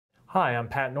Hi, I'm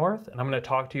Pat North, and I'm going to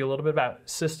talk to you a little bit about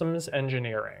systems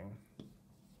engineering.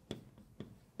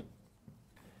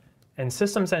 And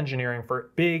systems engineering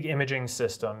for big imaging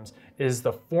systems is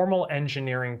the formal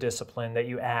engineering discipline that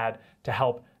you add to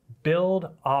help build,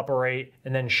 operate,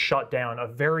 and then shut down a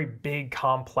very big,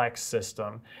 complex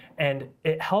system. And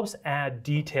it helps add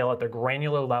detail at the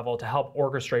granular level to help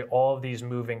orchestrate all of these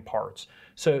moving parts.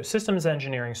 So systems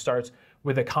engineering starts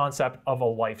with the concept of a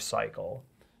life cycle.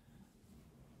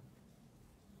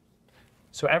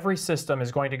 So every system is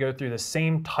going to go through the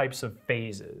same types of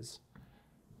phases.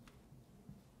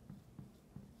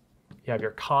 You have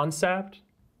your concept,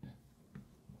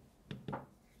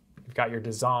 you've got your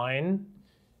design,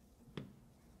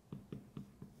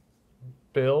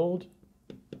 build,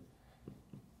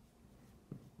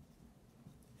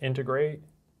 integrate,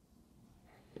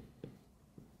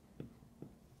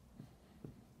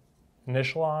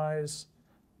 initialize,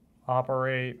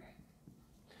 operate,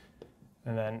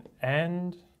 and then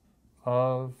end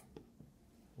of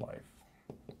life.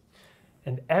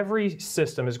 And every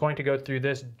system is going to go through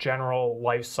this general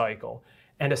life cycle.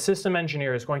 And a system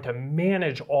engineer is going to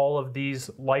manage all of these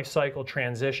life cycle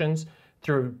transitions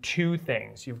through two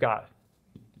things. You've got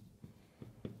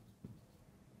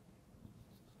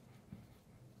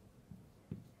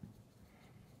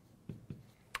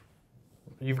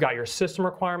your system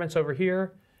requirements over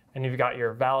here, and you've got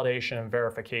your validation and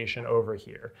verification over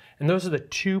here. And those are the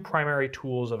two primary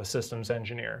tools of a systems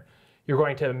engineer. You're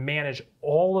going to manage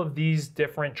all of these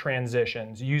different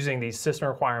transitions using these system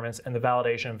requirements and the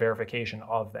validation and verification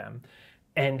of them.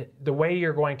 And the way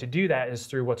you're going to do that is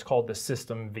through what's called the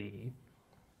system V.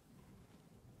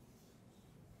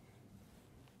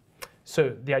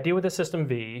 So the idea with the system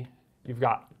V, you've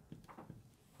got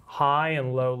high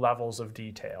and low levels of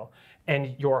detail.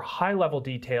 And your high level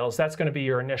details, that's going to be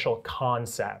your initial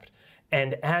concept.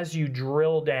 And as you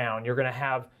drill down, you're going to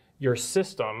have your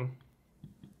system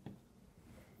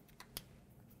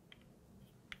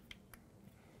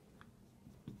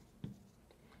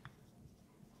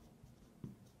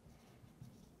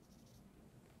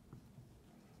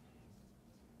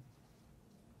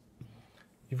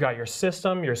You've got your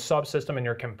system, your subsystem, and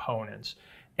your components.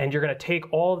 And you're going to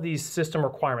take all of these system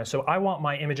requirements. So I want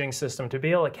my imaging system to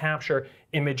be able to capture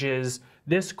images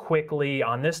this quickly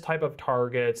on this type of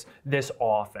targets this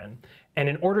often. And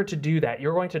in order to do that,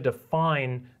 you're going to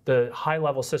define the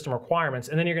high-level system requirements,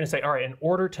 and then you're going to say, all right, in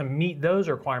order to meet those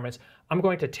requirements, I'm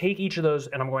going to take each of those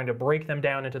and I'm going to break them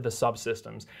down into the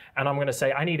subsystems. And I'm going to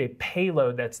say, I need a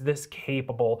payload that's this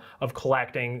capable of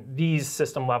collecting these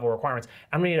system-level requirements.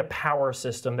 I'm going to need a power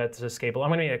system that's this capable. I'm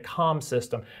going to need a comm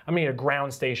system. I'm going to need a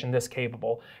ground station this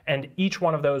capable. And each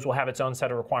one of those will have its own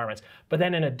set of requirements. But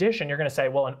then in addition, you're going to say,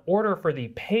 well, in order for the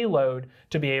payload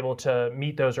to be able to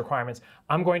meet those requirements,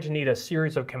 I'm going to need a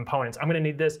series of components. I'm going to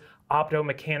need this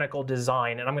optomechanical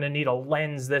design, and I'm going to need a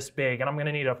lens this big, and I'm going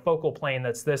to need a focal plane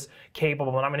that's this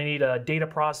capable, and I'm going to need a data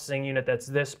processing unit that's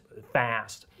this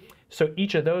fast. So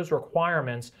each of those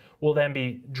requirements will then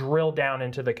be drilled down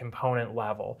into the component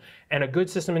level. And a good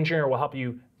system engineer will help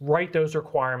you write those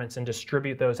requirements and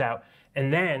distribute those out.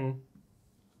 And then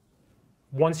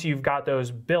once you've got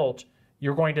those built,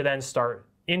 you're going to then start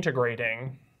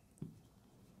integrating,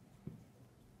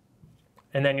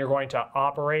 and then you're going to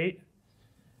operate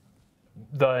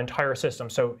the entire system.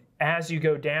 So as you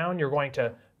go down, you're going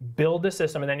to build the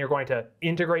system, and then you're going to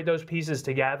integrate those pieces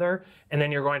together, and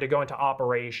then you're going to go into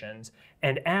operations.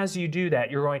 And as you do that,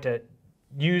 you're going to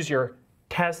use your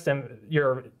testing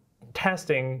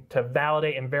to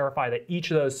validate and verify that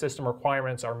each of those system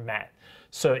requirements are met.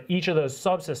 So each of those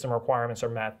subsystem requirements are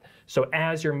met. So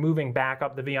as you're moving back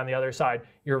up the V on the other side,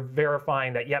 you're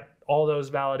verifying that, yep, all those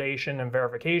validation and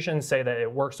verifications say that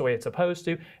it works the way it's supposed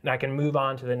to, and I can move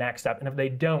on to the next step. And if they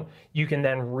don't, you can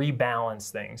then rebalance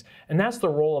things. And that's the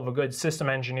role of a good system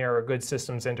engineer or a good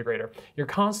systems integrator. You're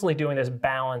constantly doing this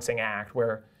balancing act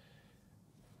where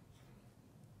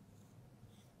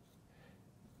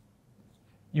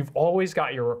you've always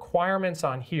got your requirements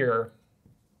on here,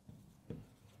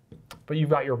 but you've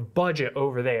got your budget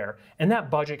over there. And that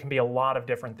budget can be a lot of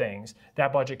different things.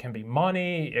 That budget can be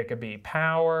money, it could be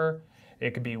power,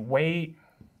 it could be weight,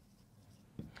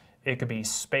 it could be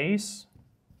space,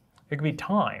 it could be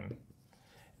time.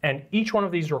 And each one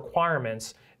of these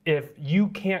requirements, if you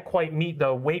can't quite meet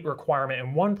the weight requirement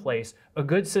in one place, a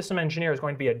good system engineer is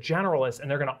going to be a generalist,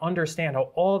 and they're going to understand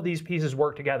how all of these pieces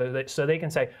work together so they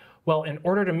can say, well, in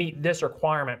order to meet this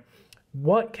requirement,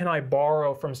 what can I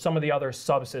borrow from some of the other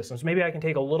subsystems? Maybe I can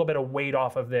take a little bit of weight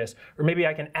off of this, or maybe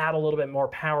I can add a little bit more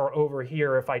power over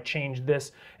here if I change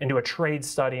this into a trade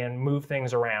study and move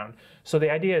things around. So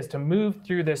the idea is to move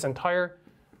through this entire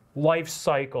life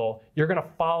cycle, you're going to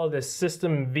follow this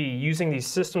system V using these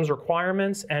systems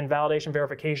requirements and validation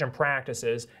verification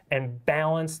practices and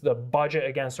balance the budget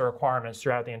against the requirements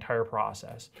throughout the entire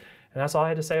process. And that's all I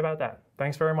had to say about that.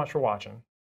 Thanks very much for watching.